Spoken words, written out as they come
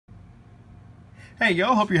Hey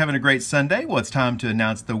y'all, hope you're having a great Sunday. Well, it's time to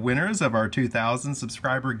announce the winners of our 2,000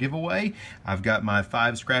 subscriber giveaway. I've got my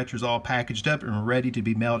 5 scratchers all packaged up and ready to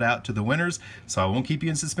be mailed out to the winners, so I won't keep you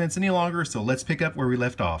in suspense any longer, so let's pick up where we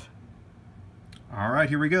left off. All right,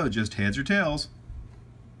 here we go, just heads or tails.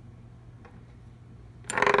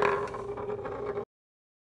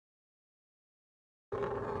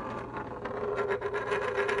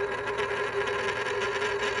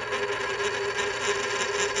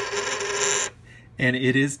 And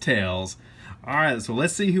it is tails. All right, so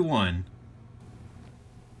let's see who won.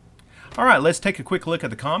 All right, let's take a quick look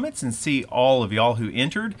at the comments and see all of y'all who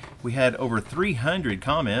entered. We had over 300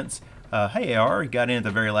 comments. Hey AR, you got in at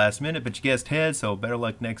the very last minute, but you guessed heads, so better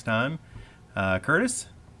luck next time. Curtis,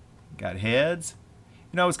 got heads.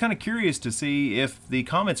 You know, I was kind of curious to see if the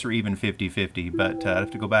comments are even 50-50, but I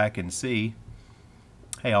have to go back and see.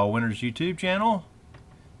 Hey, All Winners YouTube channel.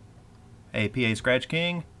 Hey, PA Scratch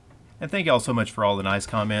King. And thank y'all so much for all the nice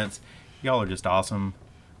comments. Y'all are just awesome.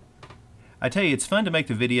 I tell you, it's fun to make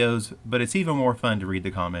the videos, but it's even more fun to read the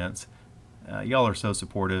comments. Y'all are so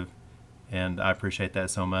supportive, and I appreciate that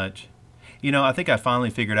so much. You know, I think I finally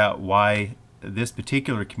figured out why this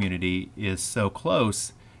particular community is so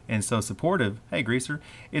close and so supportive. Hey, Greaser.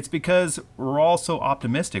 It's because we're all so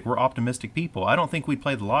optimistic. We're optimistic people. I don't think we'd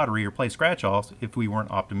play the lottery or play scratch-offs if we weren't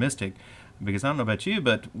optimistic. Because I don't know about you,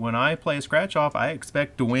 but when I play a scratch-off, I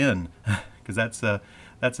expect to win. Because that's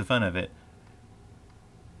the fun of it.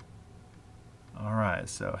 All right,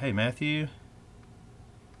 so hey, Matthew.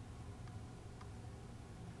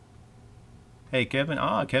 Hey, Kevin.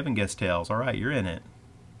 Kevin guessed tails. All right, you're in it.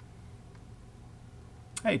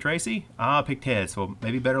 Hey, Tracy. I picked heads, so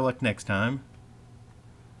maybe better luck next time.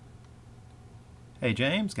 Hey,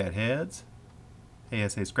 James, got heads. Hey,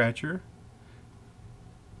 SA Scratcher.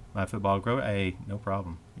 My football grower. Hey, no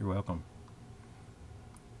problem. You're welcome.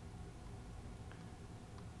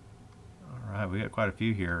 All right, we got quite a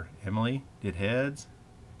few here. Emily did heads.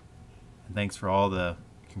 And thanks for all the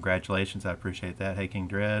congratulations. I appreciate that. Hey, King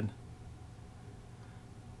Dread.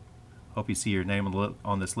 Hope you see your name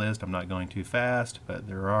on this list. I'm not going too fast, but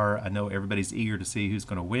I know everybody's eager to see who's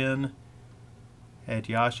going to win. Hey,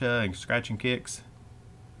 Tiasha and Scratching Kicks.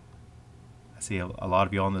 I see a lot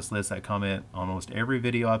of you on this list that comment on almost every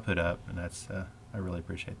video I put up, and that's I really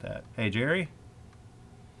appreciate that. Hey, Jerry.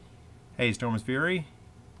 Hey, Storm's Fury.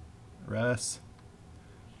 Russ.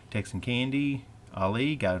 Texan Candy.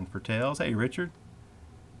 Ali, got him for tails. Hey, Richard.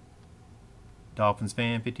 Dolphins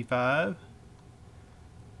fan 55.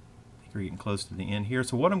 I think we're getting close to the end here.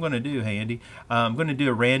 So what I'm going to do, hey Andy, I'm going to do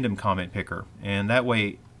a random comment picker, and that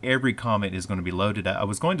way every comment is going to be loaded. I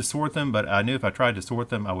was going to sort them, but I knew if I tried to sort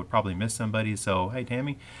them, I would probably miss somebody. So, hey,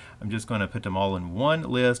 Tammy, I'm just going to put them all in one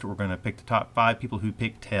list. We're going to pick the top 5 people who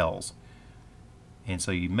picked tails. And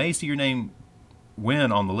so you may see your name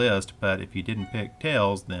win on the list, but if you didn't pick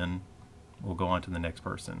tails, then we'll go on to the next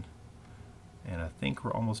person. And I think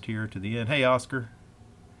we're almost here to the end. Hey, Oscar.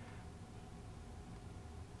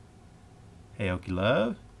 Hey, Okie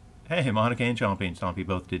Love. Hey, Monica and Chompy and Stompy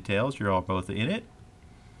both did tails. You're all both in it.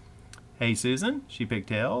 Hey, Susan, she picked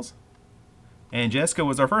tails. And Jessica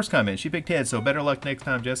was our first comment. She picked heads, so better luck next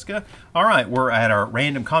time, Jessica. All right, we're at our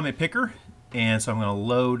random comment picker. And so I'm going to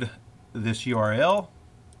load this URL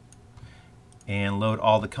and load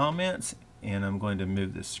all the comments. And I'm going to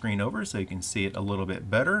move this screen over so you can see it a little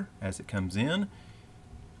bit better as it comes in.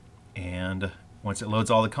 And once it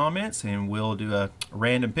loads all the comments, and we'll do a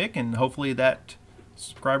random pick, and hopefully that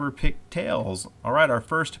subscriber picked tails. All right, our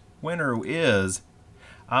first winner is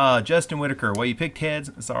Justin Whitaker. Well, you picked heads.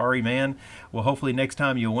 Sorry, man. Well, hopefully next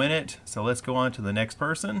time you'll win it. So let's go on to the next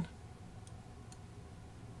person.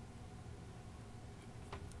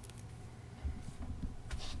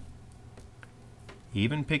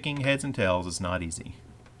 Even picking heads and tails is not easy.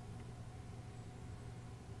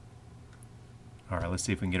 All right, let's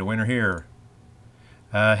see if we can get a winner here.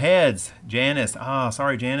 Heads, Janice.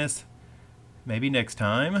 Sorry, Janice. Maybe next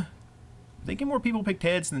time. I'm thinking more people picked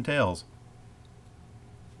heads than tails.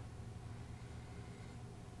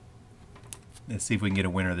 Let's see if we can get a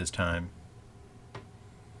winner this time.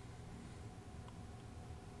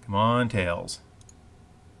 Come on, tails.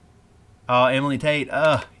 Emily Tate,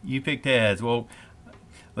 you picked heads. Well,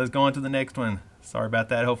 let's go on to the next one. Sorry about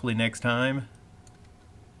that. Hopefully next time.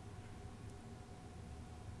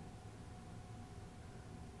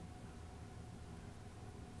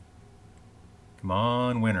 Come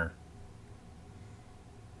on, winner.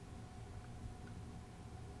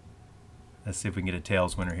 Let's see if we can get a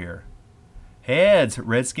tails winner here. Heads,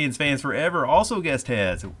 Redskins fans forever, also guessed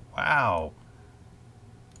heads. Wow.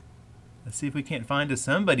 Let's see if we can't find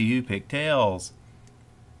somebody who picked tails.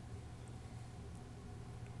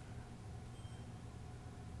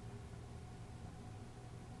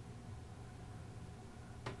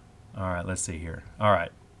 All right, let's see here. All right.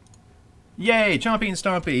 Yay, Chompy and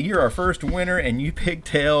Stompy, you're our first winner and you picked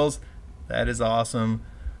tails. That is awesome.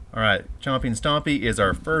 All right, Chompy and Stompy is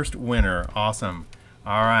our first winner. Awesome.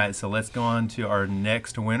 All right, so let's go on to our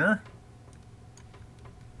next winner.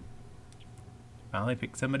 Finally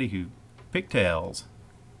picked somebody who picked tails.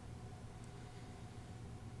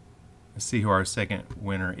 Let's see who our second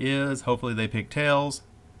winner is. Hopefully they pick tails.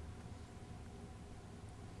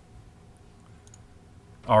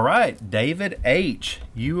 All right, David H.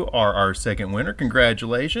 You are our second winner.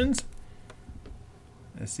 Congratulations.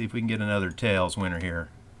 Let's see if we can get another tails winner here.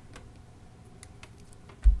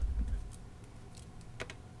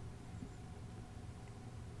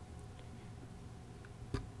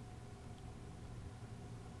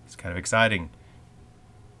 It's kind of exciting.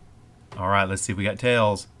 All right, let's see if we got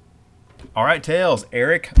tails. All right, tails.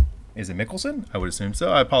 Eric, is it Mickelson? I would assume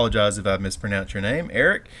so. I apologize if I mispronounced your name.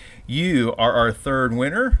 Eric, you are our third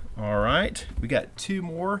winner. All right, we got two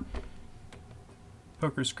more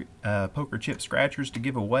poker chip scratchers to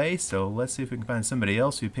give away, so let's see if we can find somebody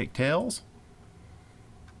else who picked tails.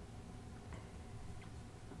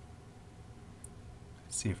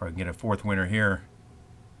 Let's see if I can get a fourth winner here.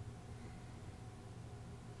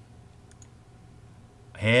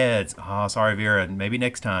 Heads. Oh, sorry, Vera. Maybe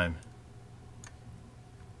next time.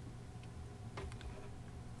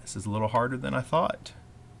 This is a little harder than I thought.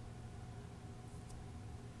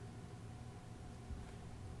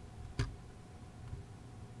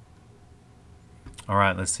 All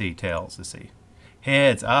right, let's see. Tails. Let's see.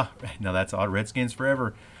 Heads. Ah, no, that's odd. Redskins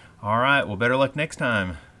forever. All right. Well, better luck next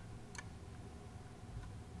time.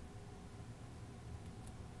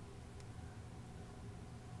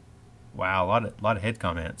 Wow, a lot of head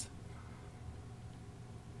comments.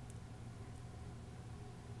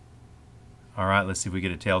 All right, let's see if we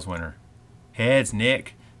get a tails winner. Heads,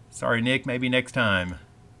 Nick. Sorry, Nick. Maybe next time.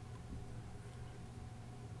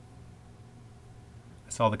 I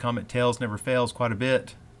saw the comment tails never fails quite a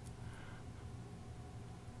bit.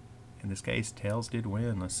 In this case, tails did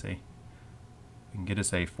win. Let's see. We can get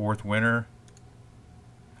us a fourth winner.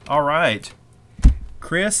 All right.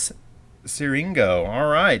 Chris Siringo. All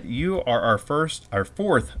right. You are our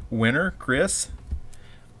fourth winner, Chris.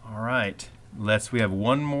 All right. We have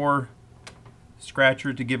one more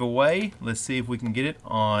scratcher to give away. Let's see if we can get it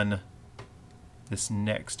on this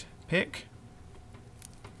next pick.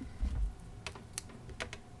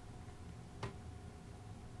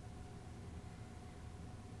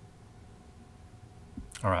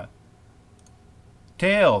 All right.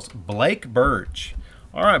 Tails, Blake Birch.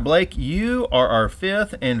 All right, Blake, you are our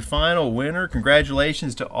fifth and final winner.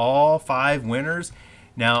 Congratulations to all 5 winners.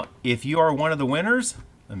 Now, if you are one of the winners,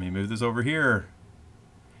 let me move this over here.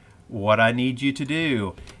 What I need you to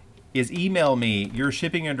do is email me your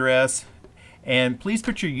shipping address, and please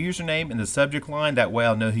put your username in the subject line. That way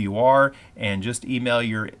I'll know who you are, and just email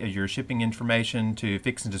your shipping information to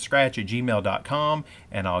fixingtoscratch@gmail.com,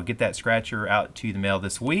 and I'll get that scratcher out to the mail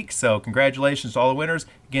this week. So congratulations to all the winners.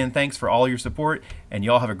 Again, thanks for all your support, and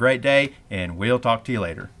y'all have a great day, and we'll talk to you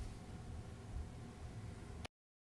later.